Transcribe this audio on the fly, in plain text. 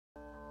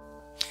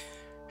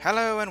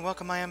Hello and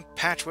welcome, I am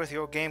Patchworth,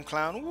 your game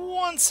clown,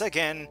 once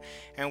again,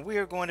 and we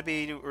are going to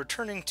be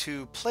returning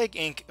to Plague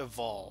Inc.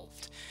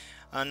 Evolved.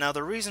 Now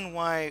the reason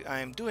why I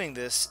am doing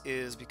this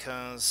is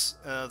because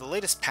the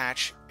latest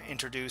patch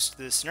introduced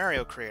the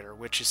scenario creator,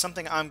 which is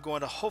something I'm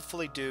going to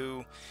hopefully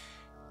do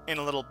in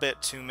a little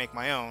bit to make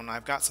my own.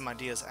 I've got some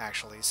ideas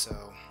actually,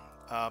 so...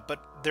 but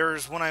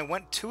when I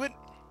went to it,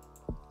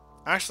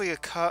 I actually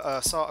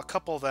saw a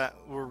couple that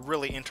were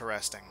really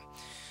interesting.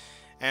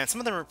 And some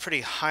of them are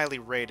pretty highly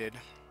rated.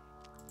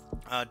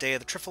 Day of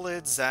the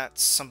Triphilids,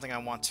 that's something I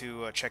want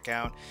to check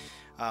out.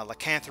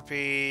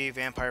 Lycanthropy,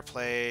 Vampire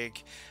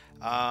Plague,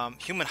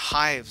 Human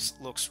Hives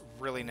looks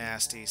really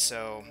nasty,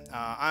 so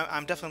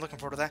I'm definitely looking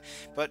forward to that.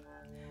 But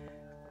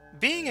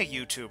being a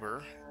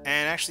YouTuber,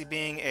 and actually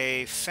being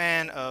a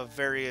fan of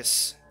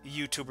various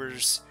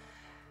YouTubers,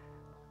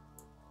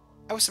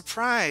 I was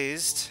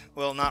surprised,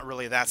 well, not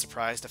really that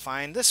surprised, to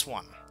find this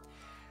one.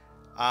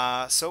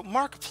 So,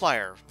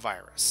 Markiplier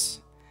virus.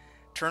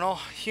 Turn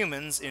all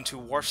humans into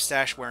wharf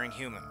stash wearing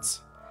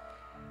humans.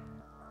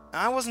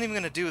 I wasn't even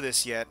going to do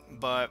this yet,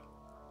 but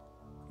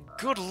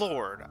good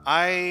lord,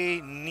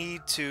 I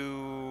need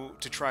to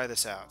try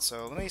this out.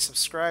 So let me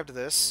subscribe to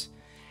this,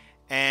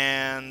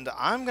 and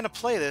I'm going to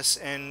play this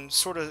and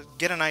sort of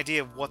get an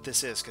idea of what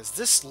this is, because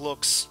this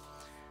looks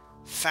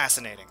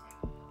fascinating.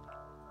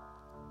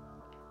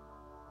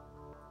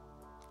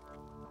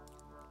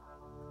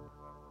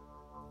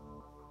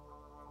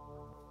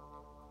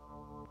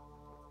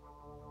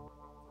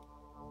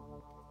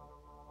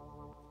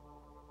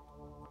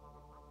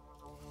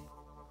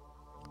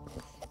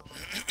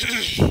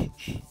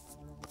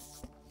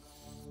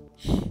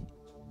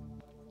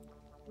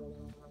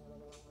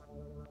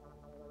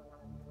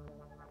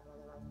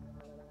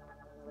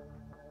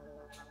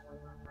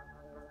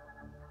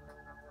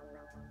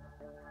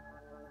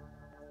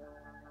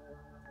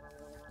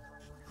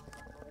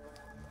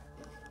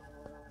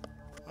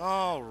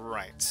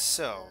 Alright,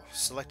 so,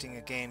 selecting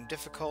a game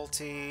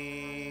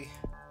difficulty.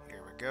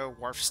 Here we go,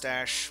 Wharf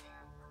Stash.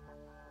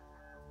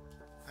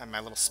 I have my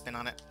little spin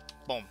on it.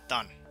 Boom,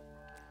 done.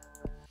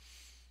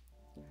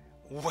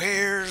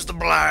 Where's the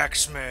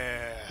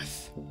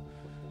blacksmith?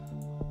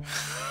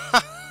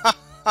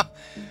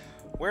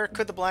 Where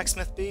could the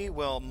blacksmith be?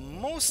 Well,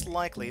 most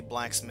likely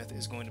blacksmith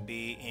is going to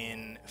be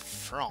in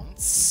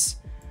France.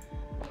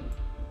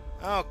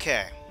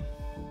 Okay.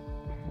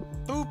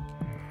 Boop.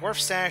 Wharf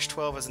Stash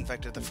 12 has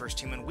infected the first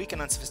human. Weak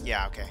and unsophisticated.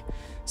 Yeah, okay.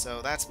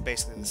 So that's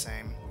basically the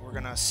same. We're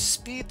gonna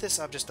speed this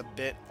up just a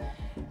bit,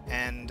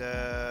 and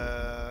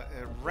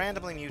it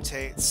randomly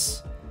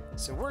mutates.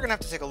 So we're gonna have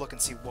to take a look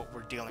and see what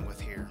we're dealing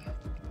with here.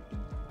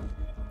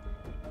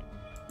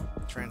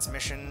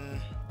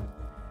 Transmission.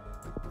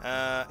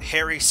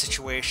 Hairy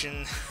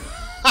situation.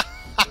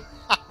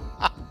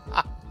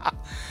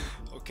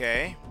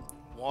 Okay.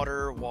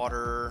 Water,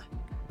 water.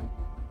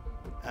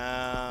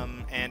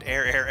 And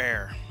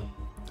air.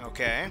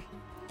 Okay.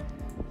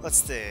 Let's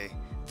see.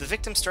 The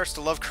victim starts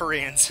to love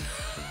Koreans.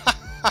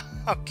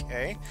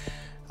 Okay.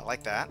 I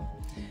like that.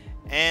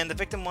 And the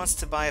victim wants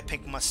to buy a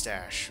pink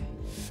mustache.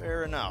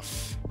 Fair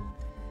enough.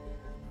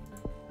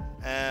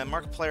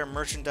 Markiplier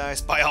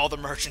merchandise. Buy all the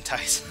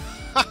merchandise.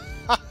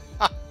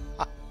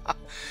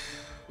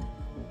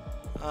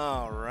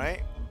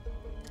 Alright.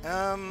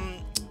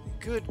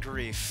 Good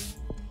grief.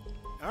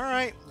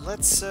 Alright,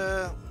 let's,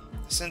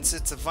 since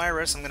it's a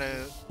virus, I'm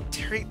gonna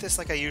treat this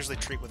like I usually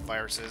treat with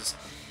viruses,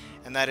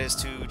 and that is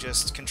to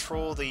just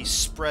control the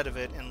spread of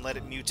it and let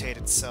it mutate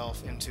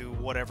itself into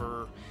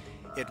whatever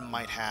it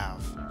might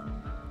have.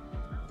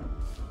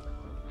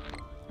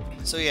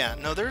 So yeah,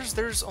 no,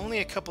 there's only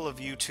a couple of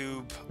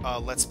YouTube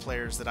Let's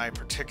Players that I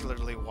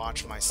particularly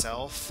watch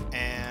myself,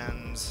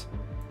 and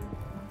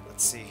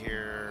let's see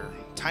here,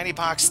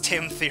 Tinybox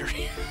Tim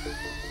Theory.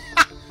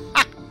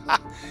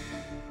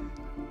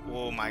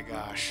 Oh my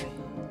gosh.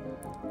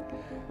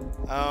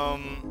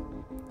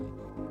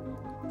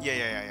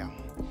 Yeah.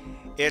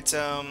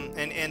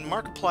 And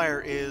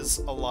Markiplier is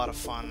a lot of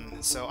fun,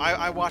 so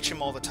I watch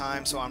him all the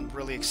time, so I'm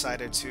really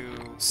excited to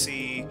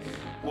see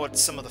what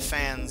some of the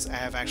fans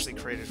have actually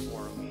created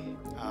for him.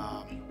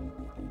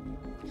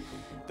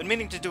 Been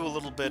meaning to do a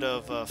little bit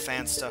of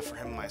fan stuff for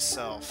him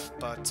myself,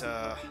 but,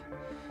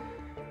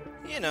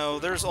 you know,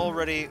 there's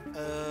already,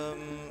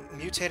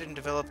 mutated and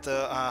developed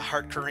the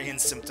heart Korean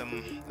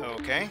symptom.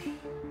 Okay.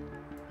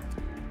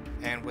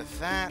 And with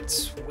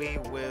that, we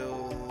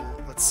will...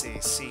 Let's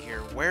see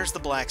here. Where's the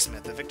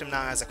blacksmith? The victim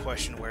now has a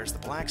question. Where's the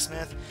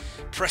blacksmith?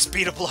 Press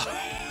B to blow.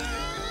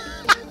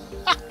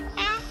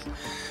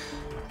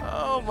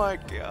 Oh my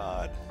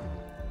god.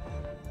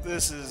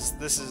 This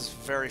is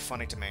very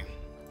funny to me.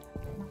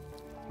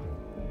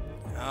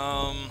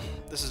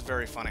 This is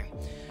very funny.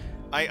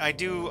 I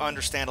do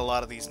understand a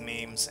lot of these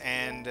memes,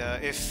 and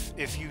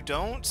if you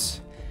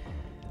don't...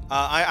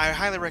 I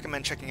highly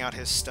recommend checking out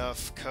his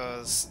stuff,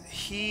 because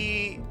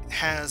he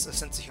has a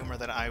sense of humor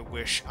that I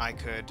wish I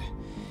could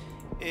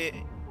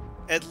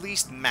at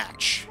least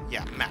match.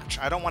 Yeah, match.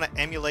 I don't want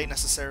to emulate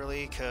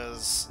necessarily,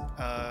 because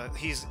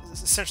he's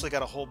essentially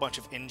got a whole bunch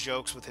of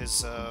in-jokes with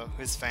his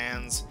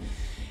fans,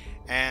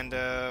 and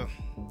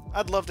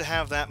I'd love to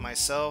have that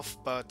myself,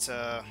 but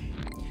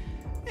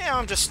yeah,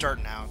 I'm just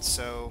starting out,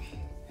 so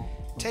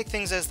take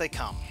things as they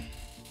come.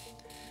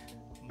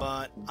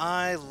 But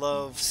I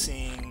love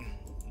seeing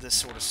this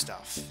sort of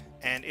stuff,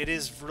 and it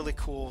is really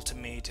cool to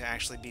me to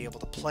actually be able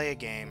to play a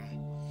game.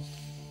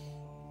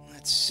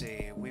 Let's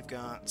see, we've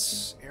got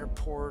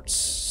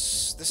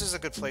airports. This is a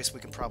good place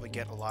we can probably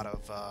get a lot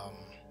of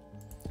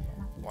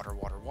water,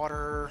 water,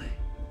 water.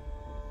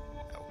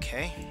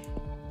 Okay.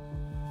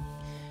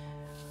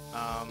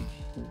 And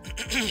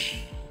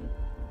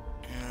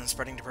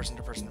spreading to person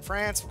in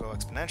France will go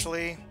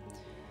exponentially.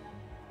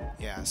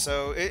 Yeah,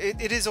 so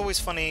it is always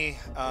funny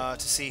to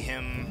see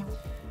him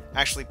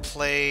actually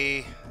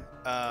play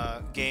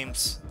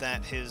games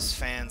that his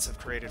fans have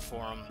created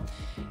for him.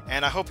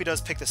 And I hope he does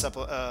pick this up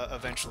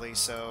eventually,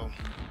 so...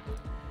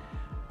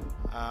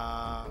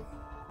 oh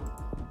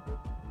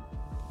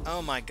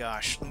my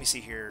gosh, let me see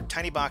here.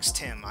 Tiny Box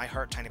Tim. I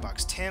heart Tiny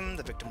Box Tim.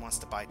 The victim wants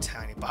to buy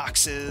tiny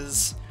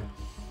boxes.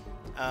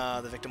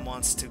 The victim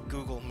wants to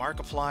Google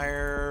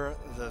Markiplier.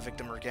 The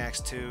victim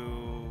reacts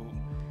to...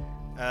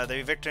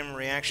 the victim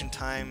reaction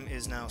time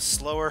is now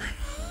slower.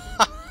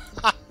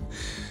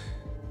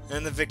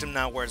 And the victim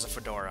now wears a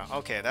fedora.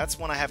 Okay, that's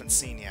one I haven't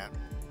seen yet.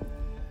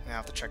 I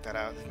have to check that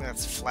out. I think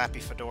that's Flappy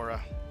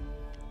Fedora.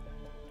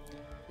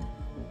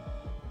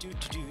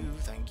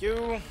 Thank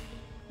you.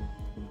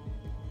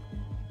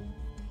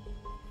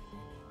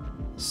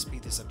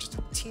 Speed this up just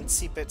a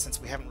teensy bit since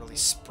we haven't really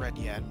spread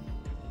yet.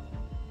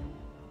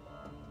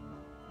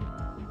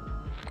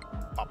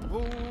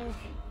 Bop-a-boo.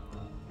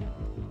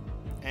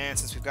 And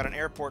since we've got an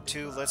airport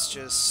too, let's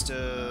just...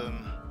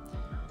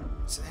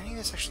 does any of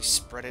this actually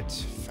spread it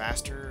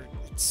faster?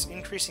 It's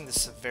increasing the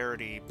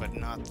severity, but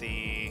not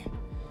the...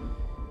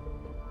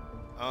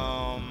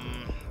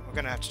 we're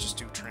gonna have to just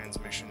do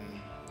transmission.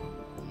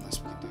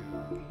 Unless we can do...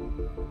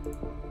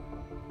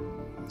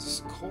 Is this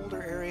a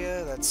colder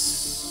area?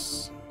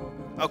 That's...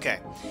 Okay.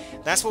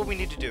 That's what we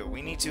need to do.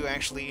 We need to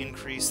actually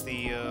increase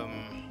the,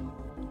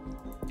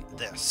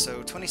 this.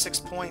 So 26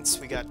 points,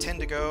 we got 10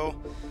 to go.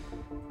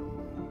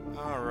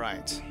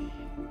 Alright.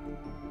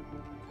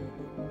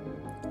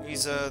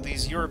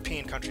 These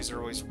European countries are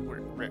always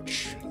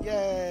rich.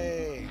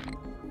 Yay!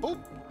 Boop!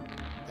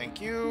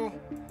 Thank you.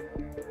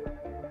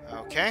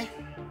 Okay.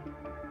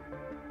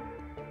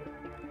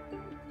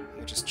 Let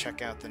me just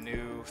check out the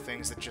new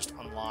things that just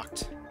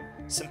unlocked.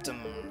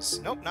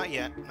 Symptoms. Nope, not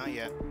yet. Not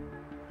yet.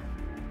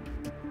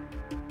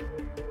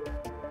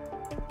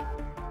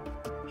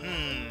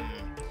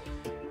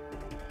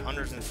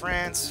 Hundreds in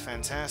France.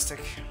 Fantastic.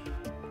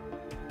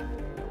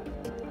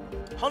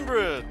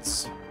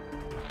 Hundreds!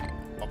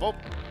 Boop.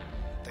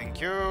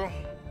 Thank you.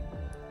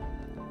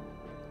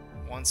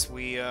 Once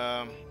we,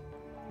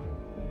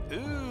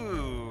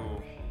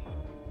 Ooh!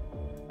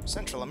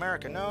 Central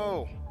America,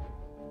 no!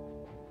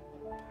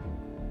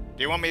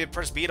 Do you want me to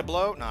press B to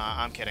blow? Nah,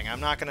 I'm kidding. I'm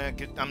not gonna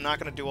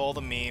do all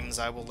the memes.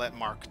 I will let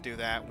Mark do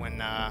that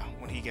when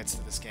he gets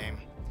to this game.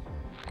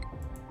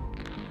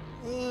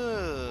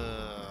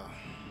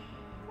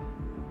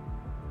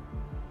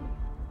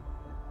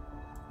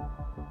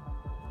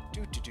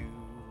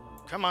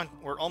 Come on,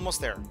 we're almost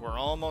there. We're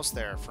almost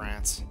there,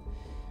 France.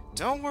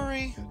 Don't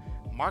worry,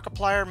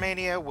 Markiplier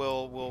Mania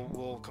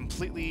will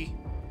completely...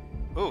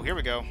 Ooh, here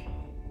we go.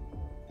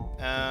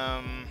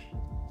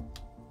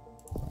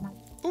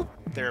 Boop,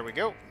 there we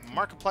go.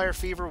 Markiplier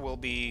fever will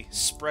be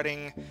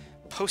spreading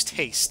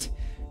post-haste.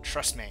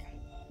 Trust me.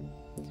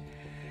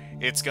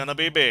 It's gonna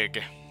be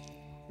big.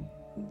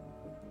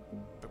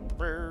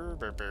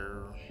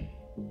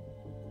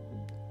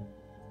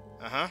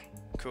 Uh-huh.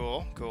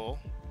 Cool, cool.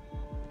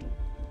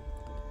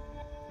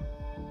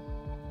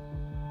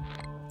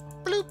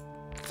 Bloop!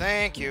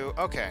 Thank you.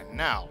 Okay,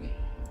 now,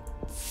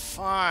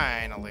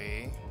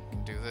 finally,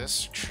 do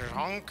this.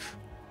 Chunk.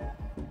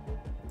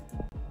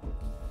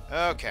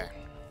 Okay.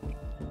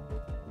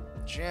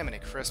 Jiminy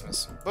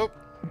Christmas. Boop.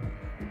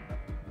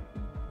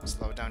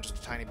 Slow it down just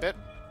a tiny bit.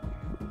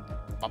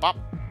 Bop bop.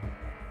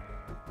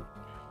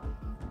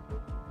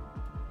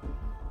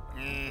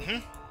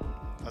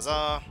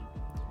 Huzzah.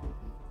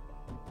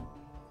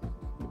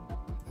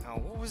 Now,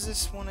 what was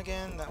this one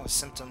again? That was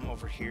symptom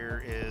over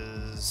here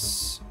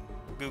is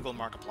Google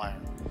Markiplier.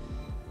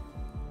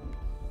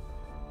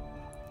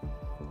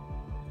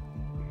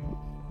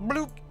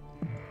 Bloop.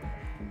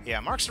 Yeah,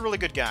 Mark's a really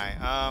good guy.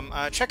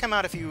 Check him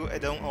out if you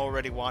don't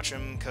already watch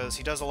him, because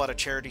he does a lot of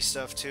charity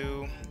stuff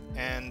too,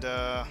 and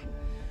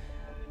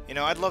you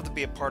know, I'd love to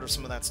be a part of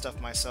some of that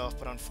stuff myself,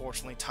 but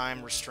unfortunately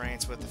time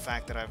restraints with the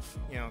fact that I've,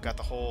 you know, got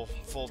the whole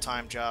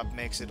full-time job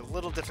makes it a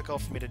little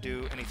difficult for me to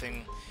do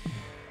anything,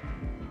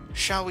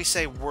 shall we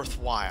say,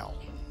 worthwhile.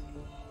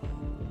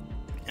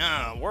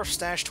 Wharf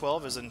Stash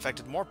 12 has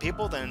infected more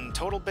people than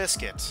Total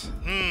Biscuit.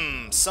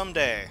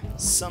 Someday.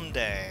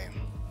 Someday.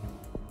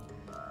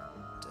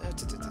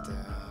 Let's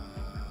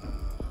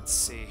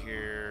see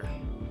here.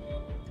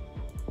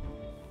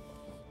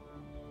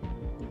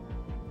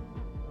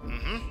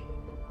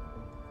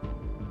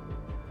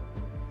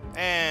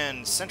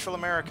 And Central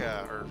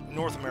America, or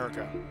North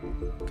America,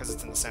 because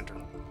it's in the center.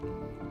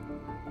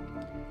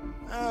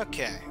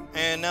 Okay,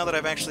 and now that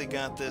I've actually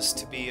got this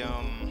to be,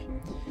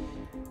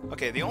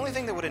 okay, the only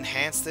thing that would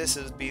enhance this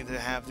would be to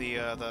have the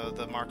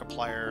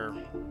Markiplier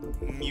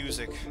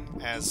music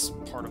as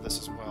part of this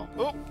as well.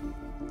 Oh!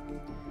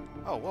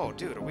 Oh, whoa,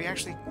 dude, are we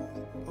actually...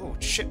 Oh,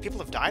 shit, people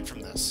have died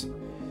from this.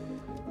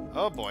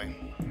 Oh, boy.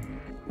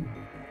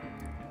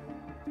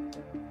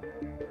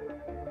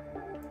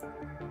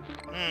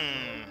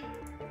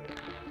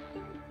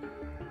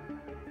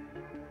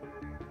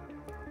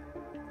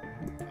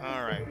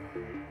 Alright.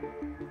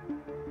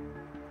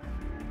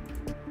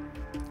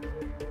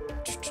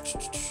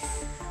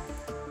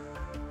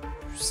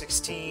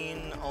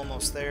 16,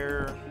 almost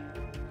there.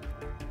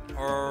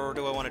 Or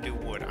do I want to do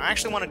wood? I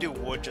actually want to do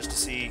wood just to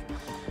see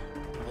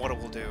what it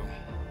will do.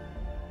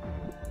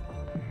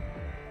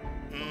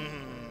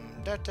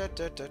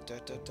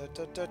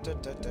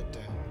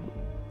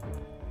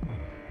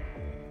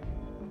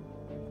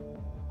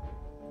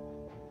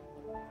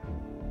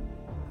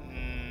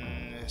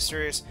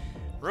 Mysterious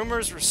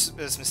rumors,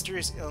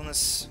 mysterious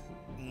illness,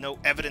 no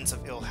evidence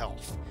of ill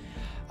health.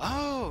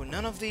 Oh,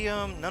 none of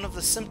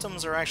the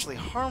symptoms are actually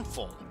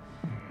harmful.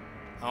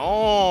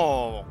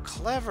 Oh,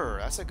 clever.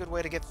 That's a good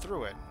way to get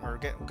through it, or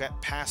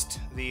get past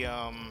the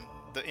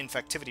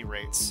infectivity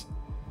rates.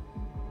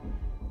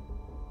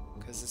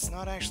 Because it's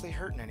not actually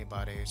hurting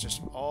anybody. It's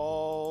just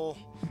all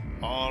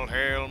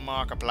hail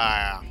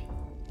Markiplier.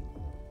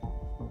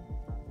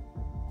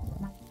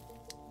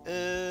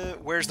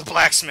 Where's the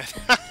blacksmith?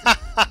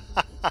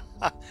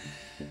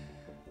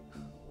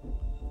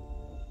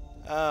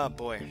 Oh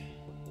boy.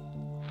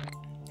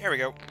 Here we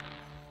go.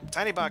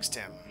 Tiny box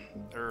Tim.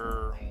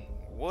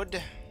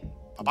 Wood.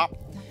 Pop.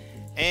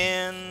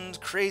 And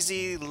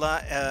crazy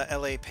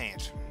LA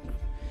paint.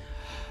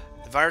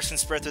 The virus can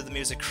spread through the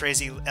music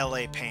Crazy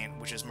LA Paint,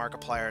 which is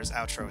Markiplier's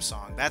outro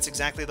song. That's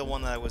exactly the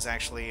one that I was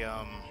actually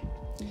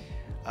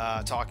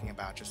talking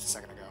about just a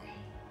second ago.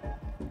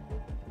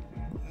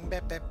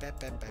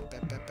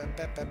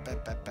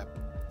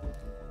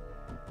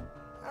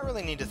 I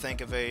really need to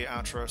think of a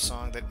outro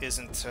song that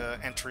isn't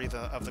Entry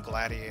of the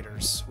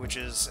Gladiators, which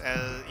is,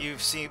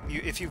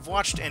 if you've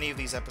watched any of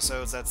these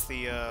episodes, that's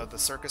the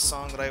circus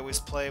song that I always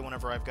play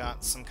whenever I've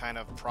got some kind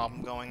of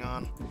problem going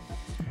on.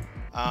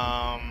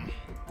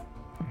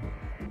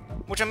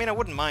 Which, I mean, I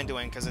wouldn't mind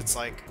doing, because it's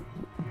like,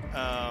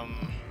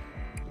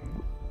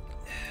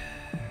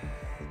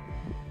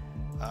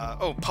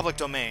 oh, Public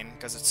Domain,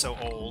 because it's so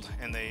old,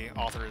 and the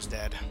author is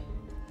dead.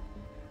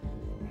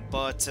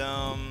 But,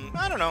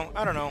 I don't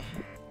know.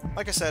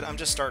 Like I said, I'm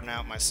just starting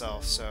out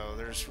myself, so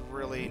there's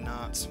really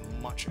not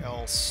much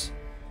else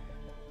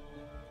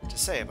to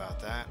say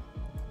about that.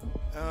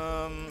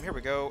 Here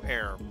we go.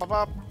 Air.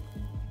 Bop-bop.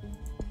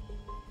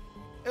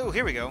 Oh,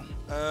 here we go.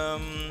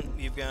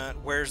 You've got...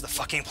 Where's the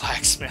fucking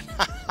blacksmith?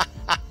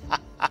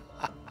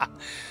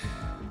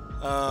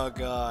 Oh,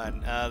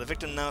 God. The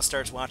victim now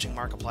starts watching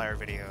Markiplier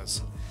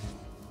videos.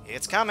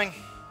 It's coming.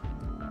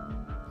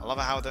 I love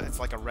how it's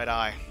like a red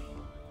eye.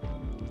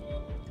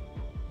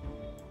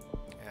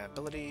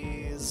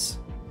 Abilities.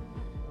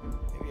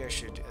 Maybe I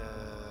should,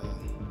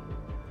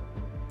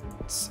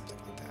 something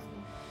like that.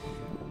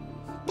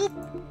 Boop!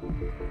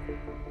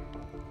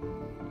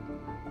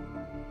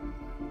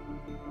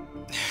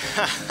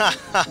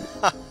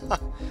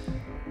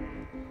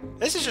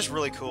 This is just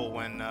really cool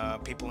when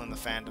people in the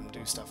fandom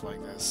do stuff like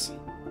this.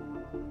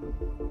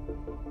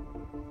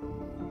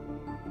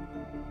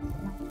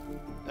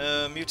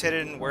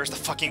 Mutated and where's the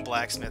fucking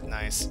blacksmith?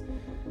 Nice.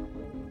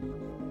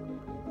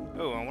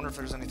 Oh, I wonder if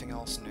there's anything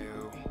else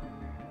new.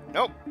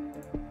 Nope.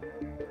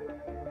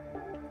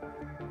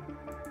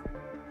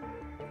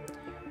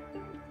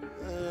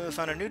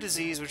 Found a new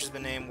disease which has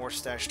been named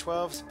Warstash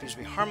 12. It appears to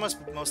be harmless,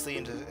 but mostly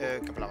into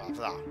Kapla.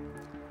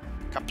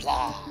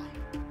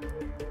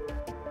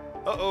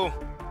 Uh-oh.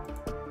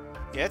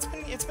 Yeah,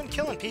 it's been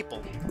killing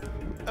people.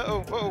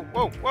 Uh-oh,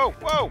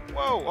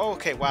 whoa.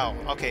 Okay, wow.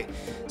 Okay.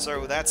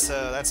 So that's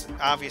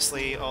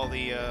obviously all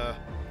the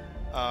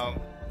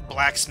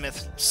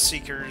blacksmith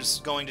seekers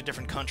going to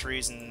different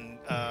countries and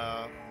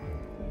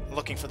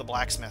looking for the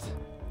blacksmith.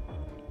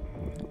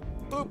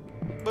 Boop,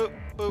 boop,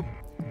 boop.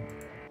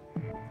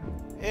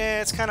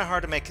 Yeah, it's kind of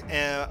hard to make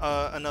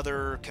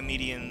another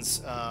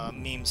comedian's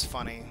memes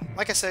funny.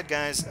 Like I said,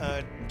 guys,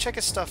 check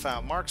his stuff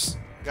out. Mark's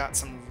got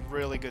some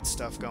really good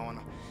stuff going.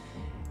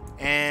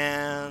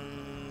 And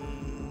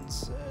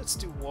let's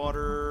do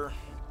water,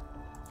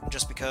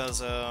 just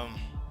because I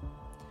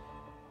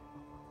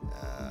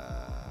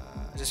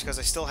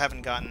still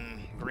haven't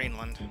gotten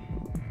Greenland.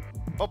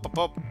 Boop, boop,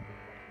 boop.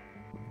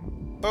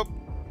 Boop.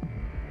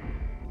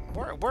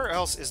 Where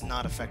else is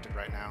not affected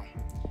right now?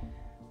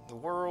 The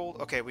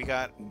world. Okay, we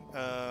got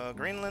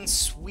Greenland,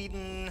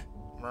 Sweden,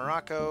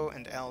 Morocco,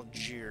 and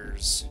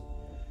Algiers.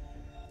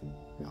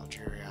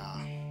 Algeria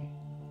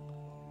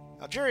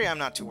I'm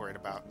not too worried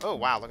about. Oh,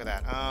 wow, look at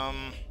that.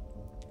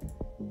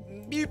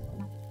 Beep.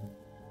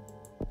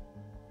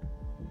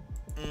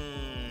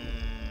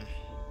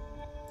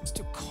 It's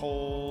too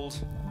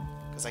cold.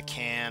 as I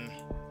can.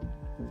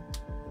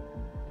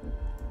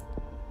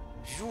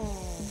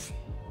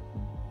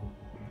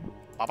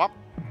 Bop bop.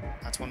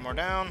 That's one more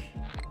down.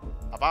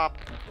 Bop bop.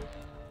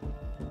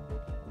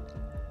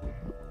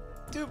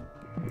 Doop.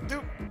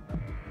 Doop.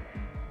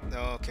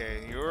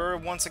 Okay, you're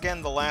once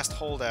again the last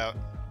holdout.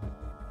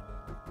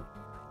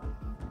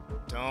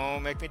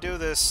 Don't make me do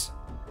this.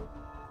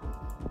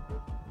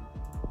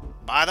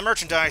 Buy the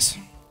merchandise.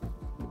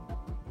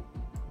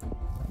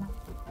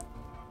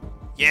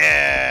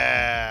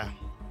 Yeah!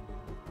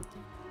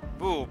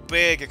 Ooh,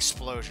 big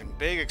explosion.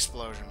 Big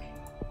explosion.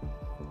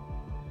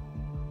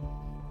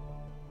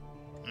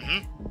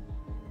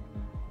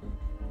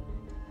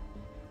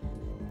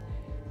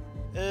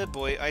 Oh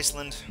boy,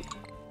 Iceland.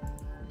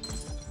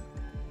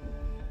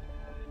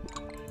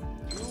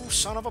 You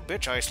son of a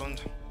bitch,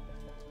 Iceland.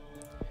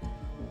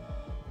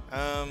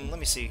 Let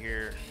me see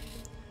here.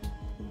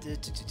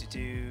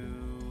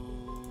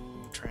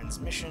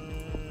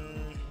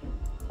 Transmission.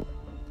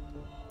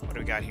 What do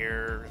we got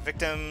here?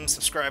 Victim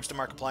subscribes to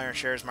Markiplier and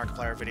shares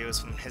Markiplier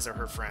videos from his or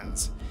her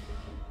friends.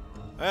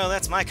 Well,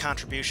 that's my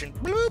contribution.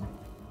 Bloop!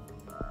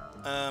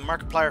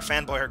 Markiplier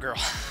fanboy or girl.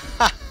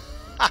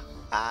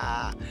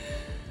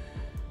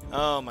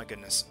 Oh my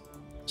goodness.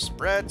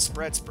 Spread,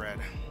 spread, spread.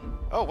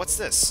 Oh, what's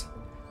this?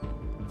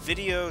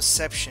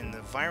 Videoception.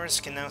 The virus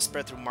can now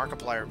spread through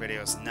Markiplier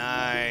videos.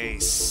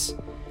 Nice.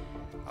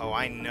 Oh,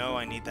 I know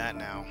I need that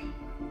now.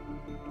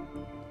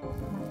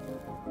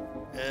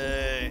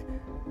 Hey,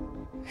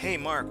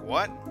 Mark,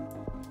 what?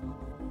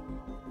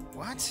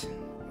 What?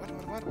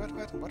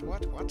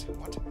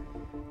 What?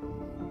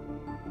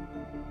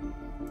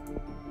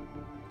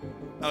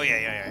 Oh,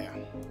 yeah.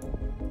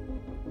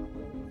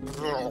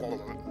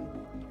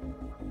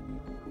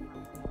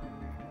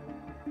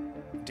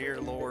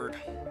 Dear Lord.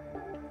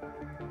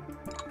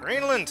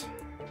 Greenland!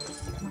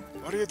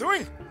 What are you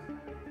doing?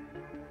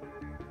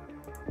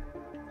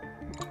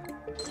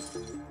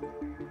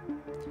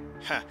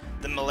 Huh,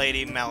 the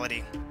milady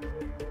melody.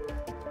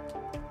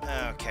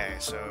 Okay,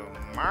 so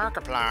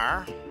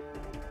Markiplier.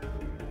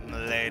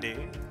 Milady.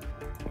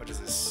 What is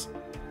this?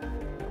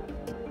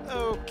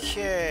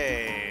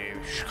 Okay.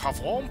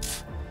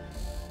 Schafrumpf.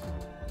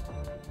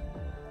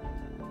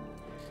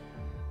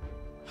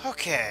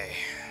 Okay.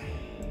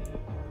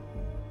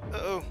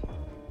 Uh-oh.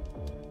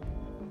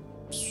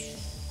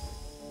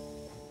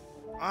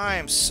 I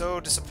am so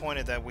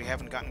disappointed that we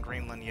haven't gotten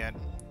Greenland yet.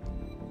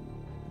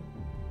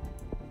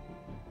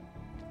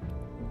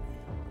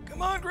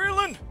 Come on,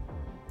 Greenland!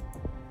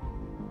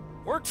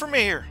 Work for me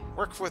here.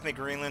 Work with me,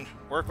 Greenland.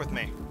 Work with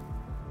me.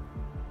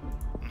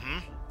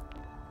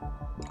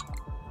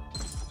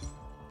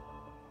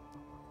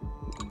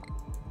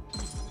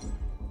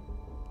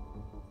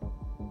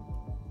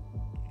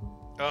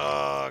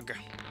 Ugh.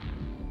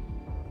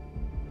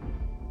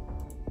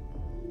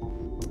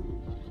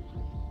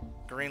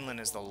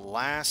 Greenland is the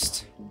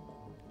last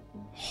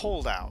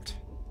holdout.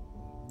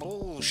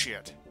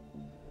 Bullshit.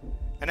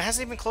 And it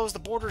hasn't even closed the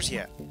borders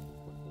yet.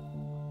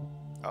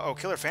 Uh-oh,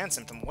 killer fan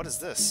symptom. What is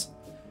this?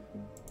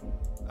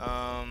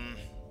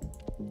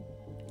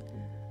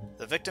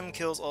 The victim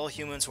kills all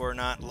humans who are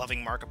not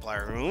loving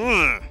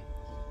Markiplier.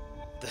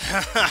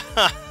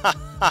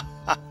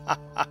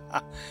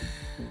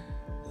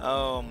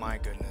 Oh my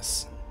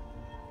goodness.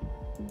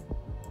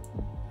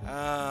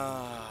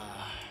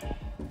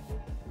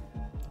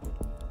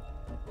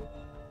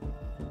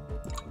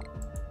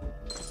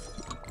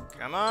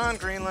 Come on,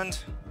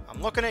 Greenland.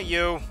 I'm looking at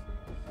you.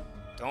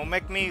 Don't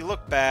make me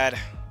look bad.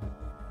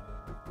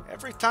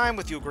 Every time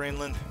with you,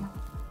 Greenland.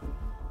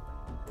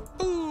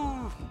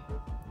 Ooh.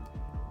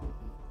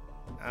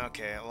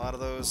 Okay, a lot of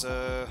those,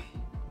 a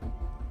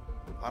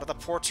lot of the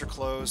ports are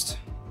closed.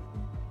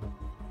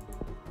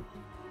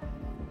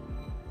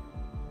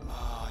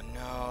 Oh,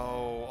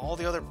 no. All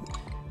the other...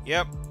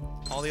 Yep,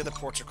 all the other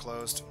ports are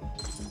closed.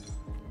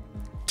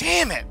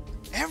 Damn it!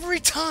 Every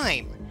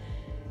time!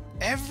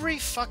 Every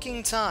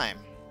fucking time.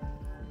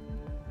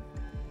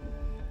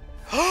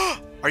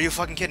 Are you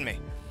fucking kidding me?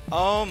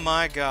 Oh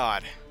my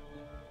god.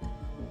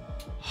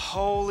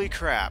 Holy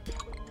crap.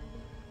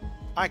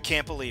 I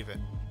can't believe it.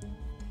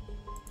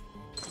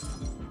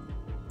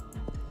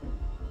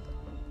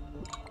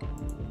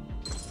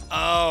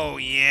 Oh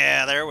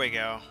yeah, there we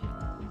go.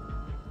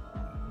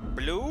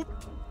 Bloop.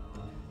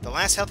 The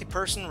last healthy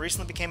person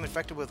recently became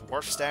infected with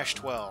Wharfstash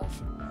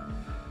 12.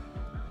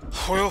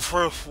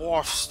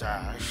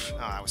 Wharfstash. Oh,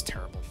 that was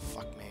terrible.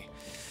 Fuck me.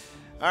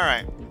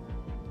 Alright.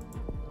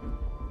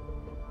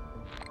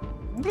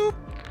 Bloop.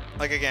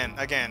 Like, again,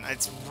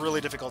 it's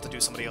really difficult to do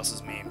somebody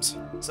else's memes.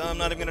 So I'm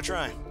not even gonna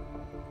try.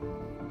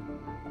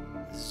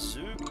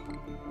 Zoop.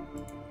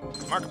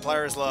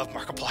 Markiplier is love,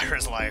 Markiplier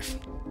is life.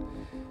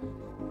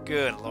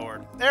 Good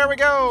lord. There we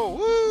go!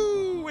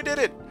 Woo! We did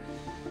it!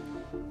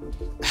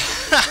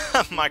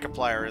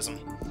 Markiplierism.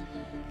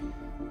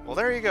 Well,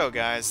 there you go,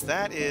 guys.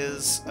 That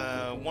is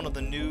one of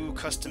the new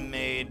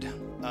custom-made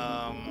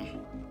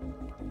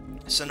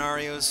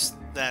scenarios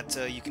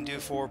that you can do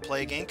for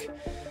Plague Inc.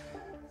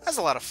 That's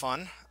a lot of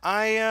fun.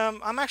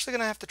 I'm actually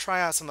going to have to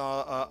try out some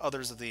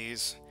others of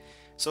these.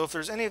 So if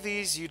there's any of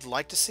these you'd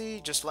like to see,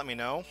 just let me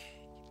know,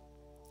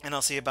 and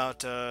I'll see about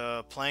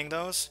playing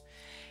those.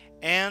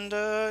 And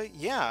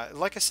yeah,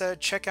 like I said,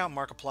 check out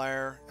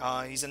Markiplier.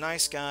 He's a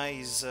nice guy.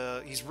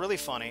 He's really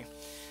funny,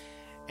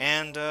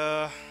 and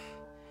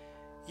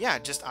yeah,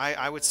 just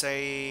I would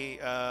say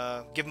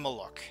give him a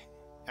look.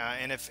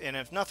 And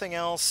if nothing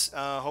else,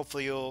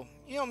 hopefully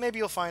maybe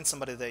you'll find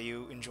somebody that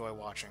you enjoy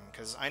watching,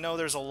 because I know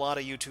there's a lot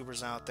of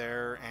YouTubers out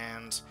there,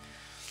 and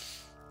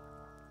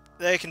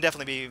they can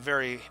definitely be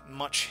very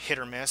much hit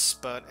or miss,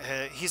 but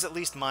he's at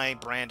least my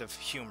brand of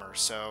humor.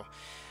 So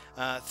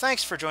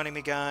thanks for joining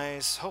me,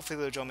 guys. Hopefully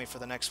you'll join me for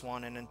the next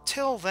one, and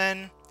until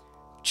then,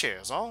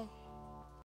 cheers all.